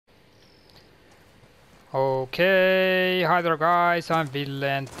Okay, hi there guys, I'm Ville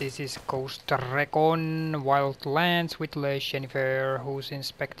and this is RECON Wildlands with Jennifer, who's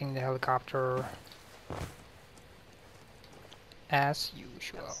inspecting the helicopter as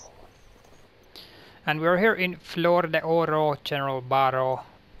usual. And we're here in Flor de Oro, General Barro,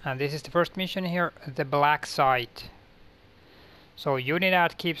 and this is the first mission here, the Black Site. So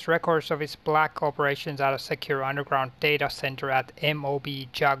Unidad keeps records of its black operations at a secure underground data center at MOB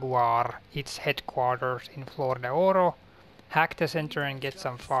Jaguar, its headquarters in Flor de Oro. Hack the center and get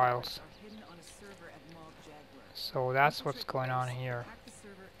some files. So that's what's going on here.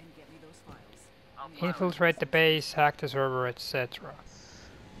 Infiltrate the base, hack the server, etc.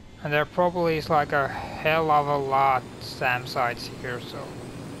 And there probably is like a hell of a lot SAM sites here, so...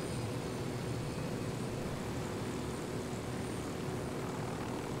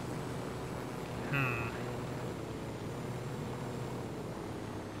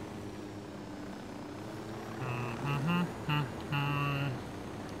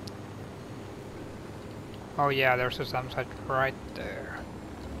 Oh yeah, there's a SAM site right there.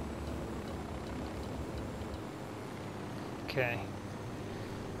 Okay.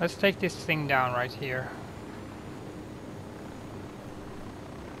 Let's take this thing down right here.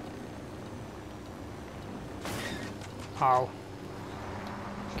 Ow.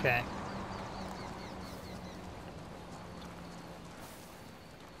 Okay.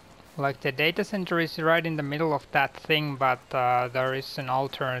 Like the data center is right in the middle of that thing, but there is an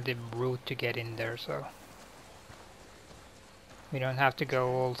alternative route to get in there, so we don't have to go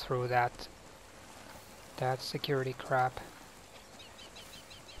all through that security crap.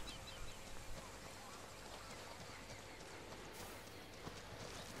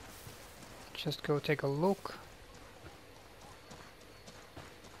 Just go take a look.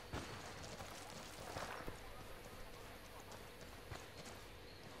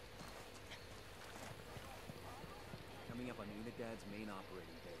 Coming up on Unidad's main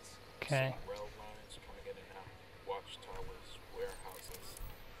operating base. Okay. Some rail lines coming in and out. Watchtowers, warehouses.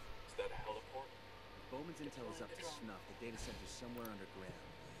 Is that a heliport? Bowman's intel is up to snuff. The data center's somewhere underground.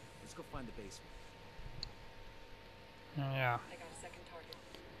 Let's go find the basement. Yeah. I got a second target.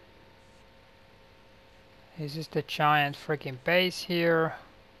 This is the giant freaking base here.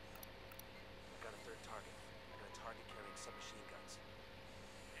 I got a third target. I got a target carrying submachine guns.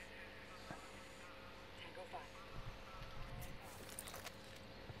 Tango 5.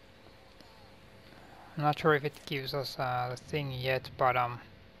 I'm not sure if it gives us the thing yet, but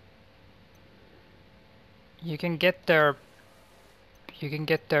you can get there. You can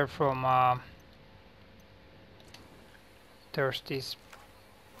get there from there's this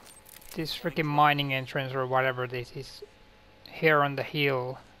freaking mining entrance or whatever this is here on the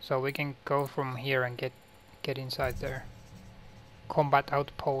hill, so we can go from here and get inside there. Combat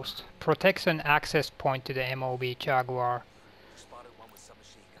outpost protects an access point to the MOB Jaguar. Spotted one with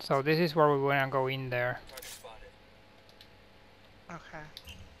submachine guns. So this is where we want to go in there. Target spotted. Okay.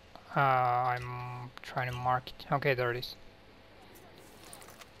 I'm trying to mark it. Okay, there it is.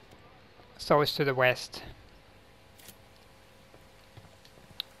 So it's to the west.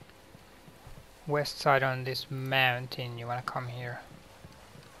 West side on this mountain. You wanna come here?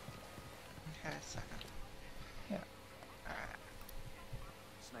 Okay, a second. Yeah. Alright.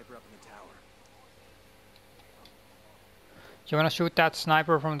 Sniper up in the tower. Do you wanna shoot that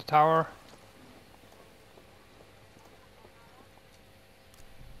sniper from the tower?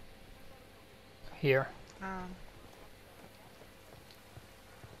 Here.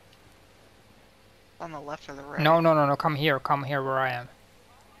 On the left or the right? No, no, no, no. Come here. Come here where I am.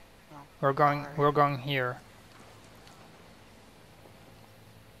 Oh, We're going. alright. We're going here.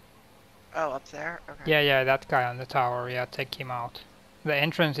 Oh, up there? Okay. Yeah, yeah. That guy on the tower. Yeah, take him out. The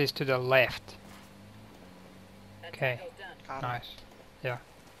entrance is to the left. Okay. Got it. Nice. Yeah.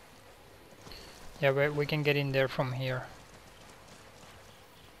 Yeah, we can get in there from here.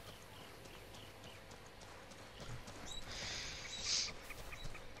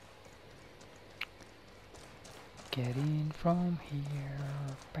 Get in from here.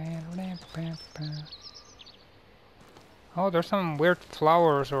 Oh, there's some weird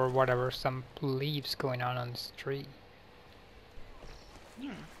flowers or whatever, some leaves going on this tree. Hmm.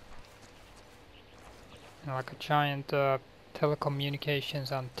 And like a giant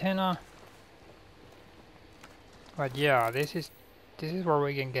telecommunications antenna. But yeah, this is where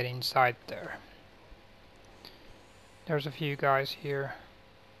we can get inside there. There's a few guys here.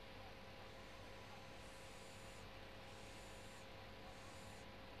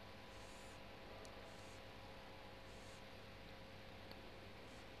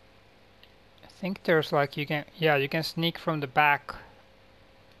 I think there's like you can sneak from the back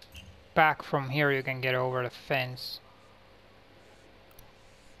back from here you can get over the fence.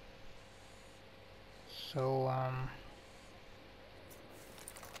 So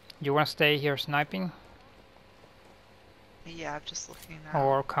you wanna stay here sniping? Yeah, I'm just looking now.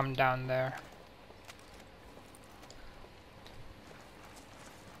 Or come down there?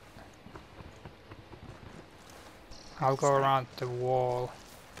 I'll go Snipe. around the wall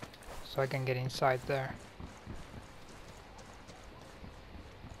so I can get inside there.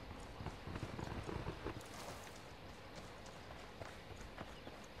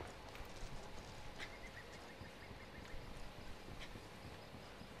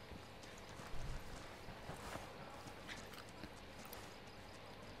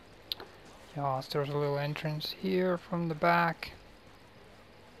 Yes, there's a little entrance here from the back.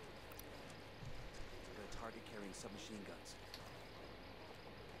 Got a target carrying submachine guns.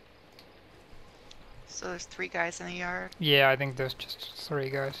 So there's 3 guys in the yard. Yeah, I think there's just 3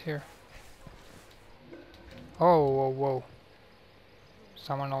 guys here. Oh, whoa, whoa.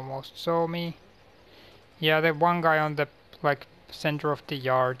 Someone almost saw me. Yeah, the one guy on the, like, center of the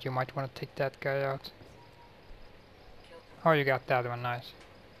yard. You might want to take that guy out. Oh, you got that one, nice.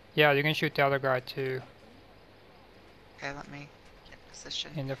 Yeah, you can shoot the other guy too. Okay, let me get in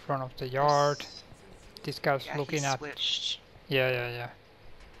position. In the front of the yard. There's- This guy's Yeah, looking he at... switched. Yeah.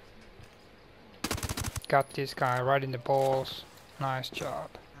 Got this guy right in the balls. Nice job.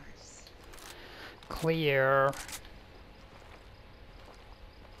 Nice. Clear.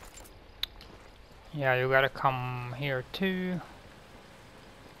 Yeah, you gotta come here too.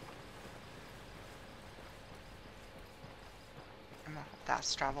 I'm gonna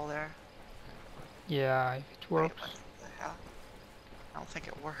fast travel there. Yeah, if it Wait, works. what the hell? I don't think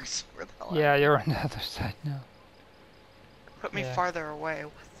it works. Where the hell Yeah, am you're on the other side now. I? Put me yeah. farther away.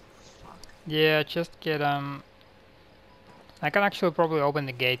 What the fuck? Yeah, just get I can actually probably open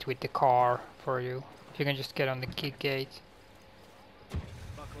the gate with the car for you. If you can just get on the key gate.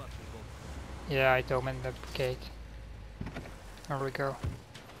 Buckle up, people. Yeah, it opened the gate. There we go.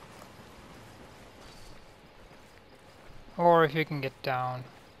 Or if you can get down.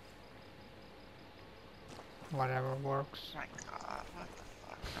 Whatever works. Oh my god, what the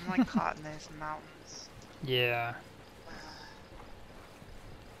fuck? I'm like caught in these mountains. Yeah.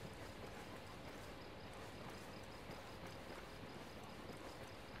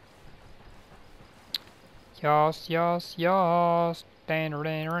 Yas. Down.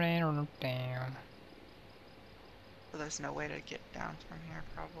 So there's no way to get down from here,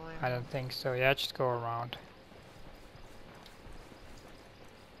 probably. I don't think so. Yeah, just go around.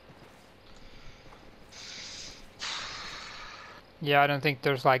 Yeah, I don't think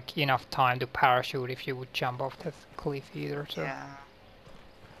there's like enough time to parachute if you would jump off that cliff either, so Yeah.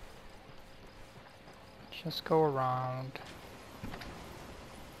 just go around.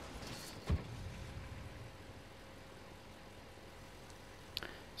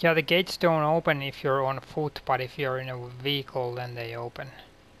 Yeah, the gates don't open if you're on foot, but if you're in a vehicle then they open.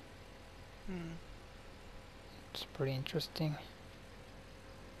 Hmm. It's pretty interesting.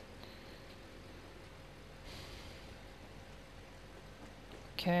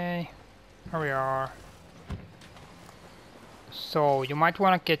 Okay, here we are. So you might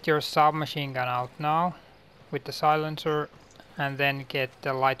want to get your submachine gun out now with the silencer, and then get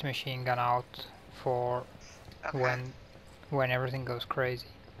the light machine gun out for Okay. when everything goes crazy.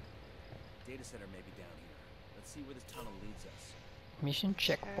 Data center may be down here. Let's see where this tunnel leads us. Mission Okay.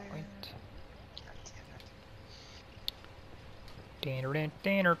 checkpoint. God damn it.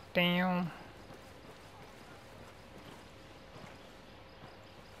 Down.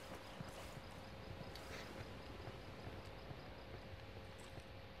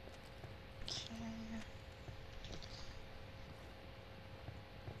 Okay.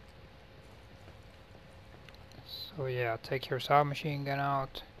 So yeah, take your submachine gun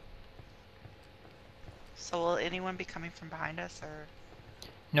out. So will anyone be coming from behind us, or?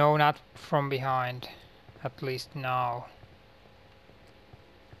 No, not from behind. At least now.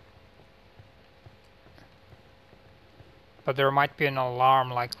 But there might be an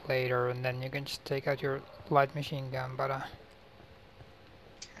alarm like later, and then you can just take out your light machine gun, but Okay.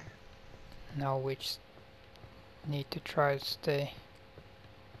 now we just need to try to stay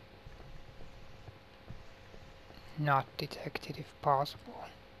not detected if possible.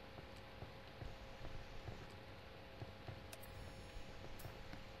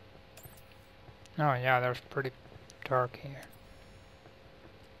 Oh yeah, there's pretty dark here.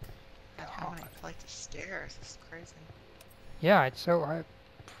 And how many flights of stairs? This is crazy. Yeah, it's so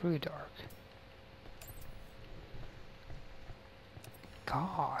pretty dark.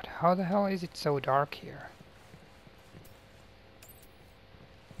 God, how the hell is it so dark here?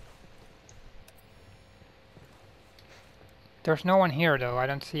 There's no one here though. I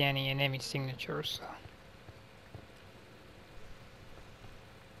don't see any enemy signatures. So.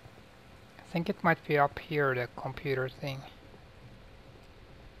 I think it might be up here, the computer thing.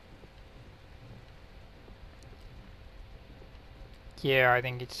 Yeah, I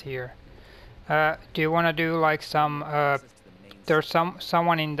think it's here. Do you want to do like some? Access to the main There's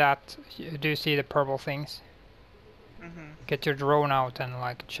someone in that. Do you see the purple things? Mm-hmm. Get your drone out and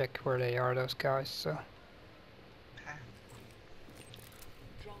like check where they are, those guys. So. Okay.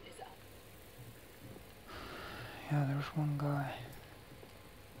 Drone is up. Yeah, there's one guy.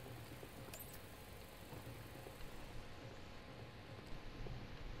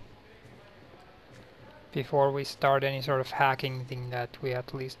 Before we start any sort of hacking thing, that we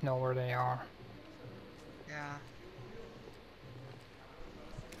at least know where they are. Yeah.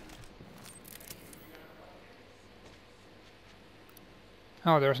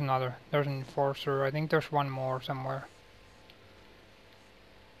 Oh, there's another. There's an enforcer. I think there's one more somewhere.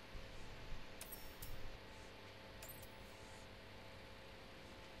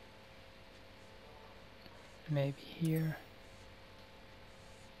 Maybe here.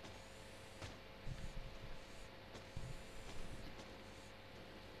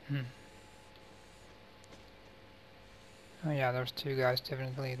 Oh yeah, there's two guys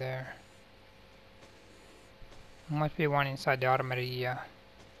definitely there. Might be one inside the armory.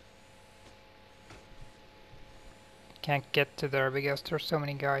 Can't get to there because there's so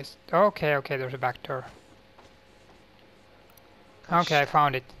many guys. Okay, okay, there's a back door. Oh, Okay, I shit.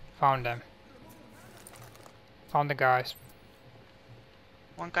 found it. Found them. Found the guys.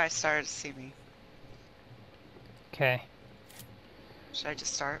 One guy started to see me. Okay. Should I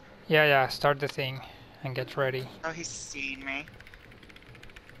just start? Yeah, yeah, start the thing and get ready. Oh, he's seen me.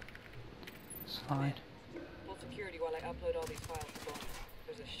 It's fine. Hold security while I upload all these files to Bond.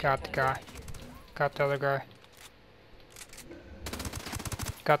 There's a shit Got the ton of guy. data here. Got the other guy.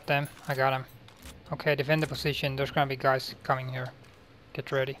 Got them. I got him. Okay, defend the position. There's gonna be guys coming here.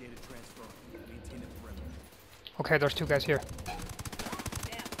 Get ready. data transfer. Maintain the perimeter. Okay, there's two guys here. Damn,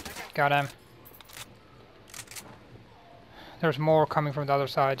 that Got him. There's more coming from the other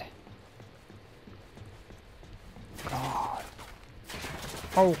side. God.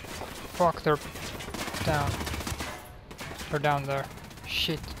 Oh, fuck, they're down. They're down there.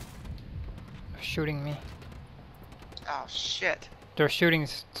 Shit. They're shooting me. Oh shit. They're shooting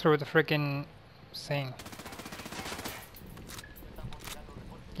through the freaking thing.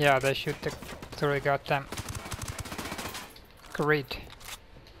 Yeah, they shoot through the goddamn. Great.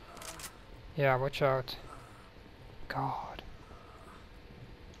 Yeah, watch out. God.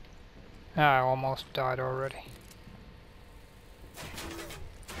 I almost died already.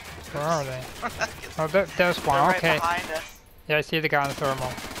 Where are they? Oh, there's They're one. right Okay. behind us. Yeah, I see the guy on the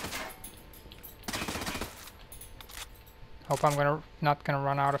thermal. Hope I'm not gonna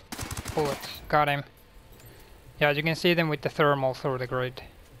run out of bullets. Got him. Yeah, you can see them with the thermal through the grid.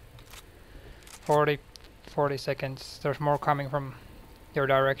 40 seconds. There's more coming from your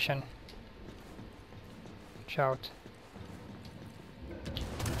direction. Watch out.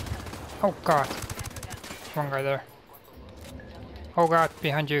 Oh god. One guy there. Oh god,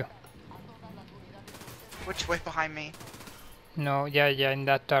 behind you. Which way behind me? No, yeah, in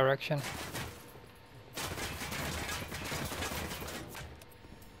that direction.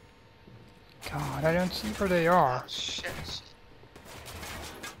 God, I don't see where they are. Oh shit.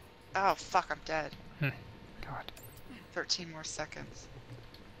 Oh fuck, I'm dead. God. 13 more seconds.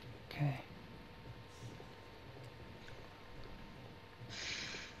 Okay.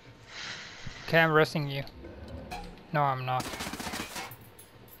 Okay, I'm resting you. No, I'm not.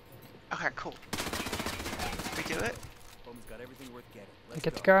 Okay, cool. We do it? Bowman's got everything worth getting. I Let's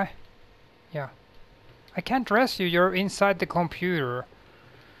get go. the guy? Yeah. I can't rest you, you're inside the computer.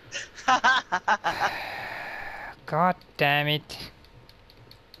 God damn it.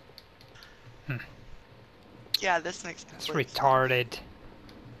 Yeah, this makes It's complete sense. retarded.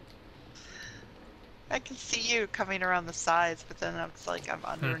 I can see you coming around the sides, but then it's like I'm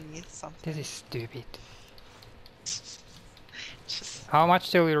underneath something. This is stupid. Just, How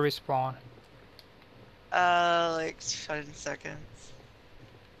much till you respawn? like 10 seconds.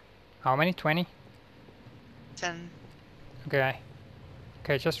 How many? 20? 10. Okay.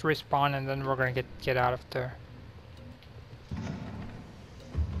 Okay, just respawn and then we're gonna get out of there.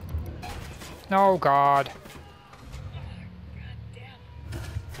 No, God.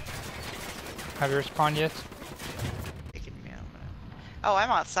 Have you respawned yet? Taking me a minute. Oh,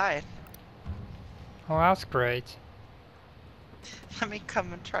 I'm outside. Oh, that's great. Let me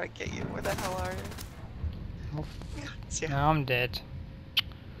come and try to get you. Where the hell are you? Oof. Yeah. Now I'm dead.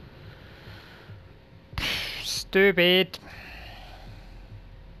 Stupid.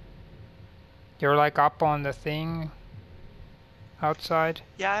 You're like up on the thing outside?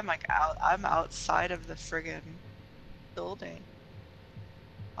 Yeah, I'm like I'm outside of the friggin' building.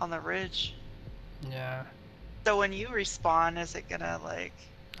 On the ridge. Yeah, So when you respawn, is it gonna like...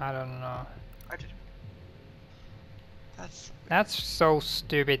 I don't know. Or did... That's... That's so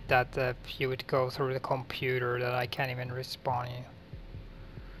stupid that you would go through the computer that I can't even respawn you.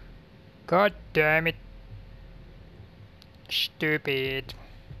 God damn it. Stupid.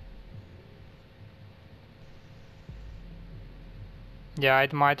 Yeah,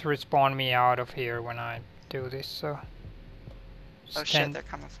 it might respawn me out of here when I do this, so... Oh shit, they're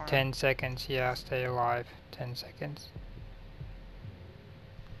coming for me. 10 seconds, yeah, stay alive. 10 seconds.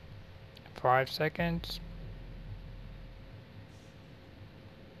 5 seconds.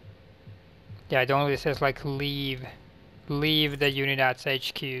 Yeah, it only says like leave the unit at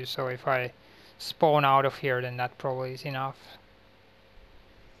HQ, so if I spawn out of here then that probably is enough.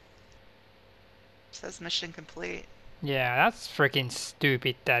 Says mission complete. Yeah, that's freaking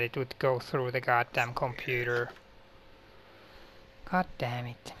stupid that it would go through the goddamn computer. God damn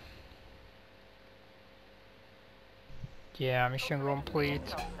it. Yeah, mission complete.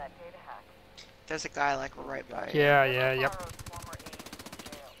 There's a guy like right by you. Yeah, yep.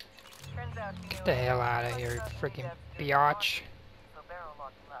 Get the hell out of here, you freaking biatch.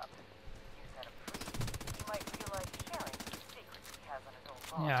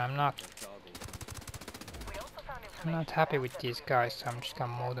 Yeah, I'm not happy with these guys, so I'm just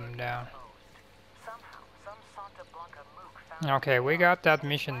gonna mow them down. Okay, we got that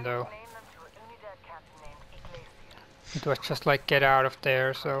mission though. It was just like get out of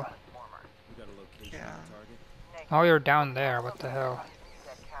there, so... Yeah. Oh, you're down there, what the hell?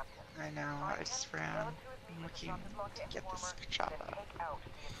 I know, I just ran. I'm looking to get this shot up.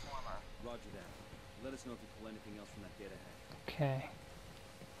 Roger that. Let us know if you pull anything else from that data hack. Okay.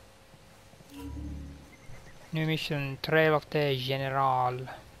 New mission, Trail of the General.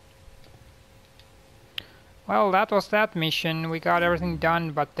 Well, that was that mission. We got everything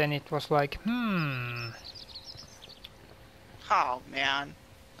done, but then it was like, Oh man.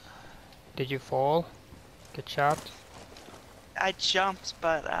 Did you fall? Get shot? I jumped,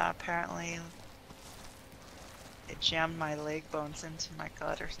 but apparently it jammed my leg bones into my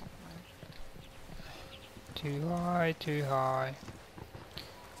gut or something. Too high, too high.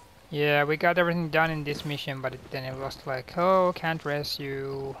 Yeah, we got everything done in this mission, but then it was like, oh, can't rest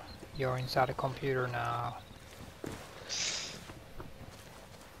you. You're inside a computer now.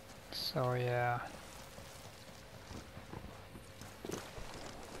 So yeah.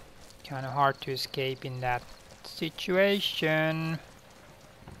 Kinda hard to escape in that situation.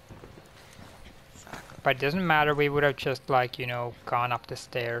 Exactly. But it doesn't matter, we would have just like, you know, gone up the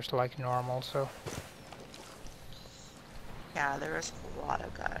stairs like normal, so. Yeah, there was a lot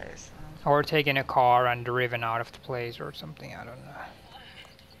of guys. Or taken a car and driven out of the place or something, I don't know.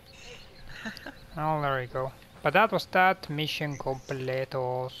 Oh, there we go. But that was that mission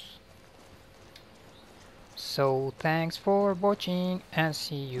completos. So thanks for watching and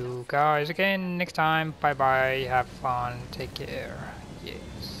see you guys again next time. Bye bye, have fun, take care.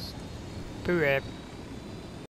 Yes. Bye.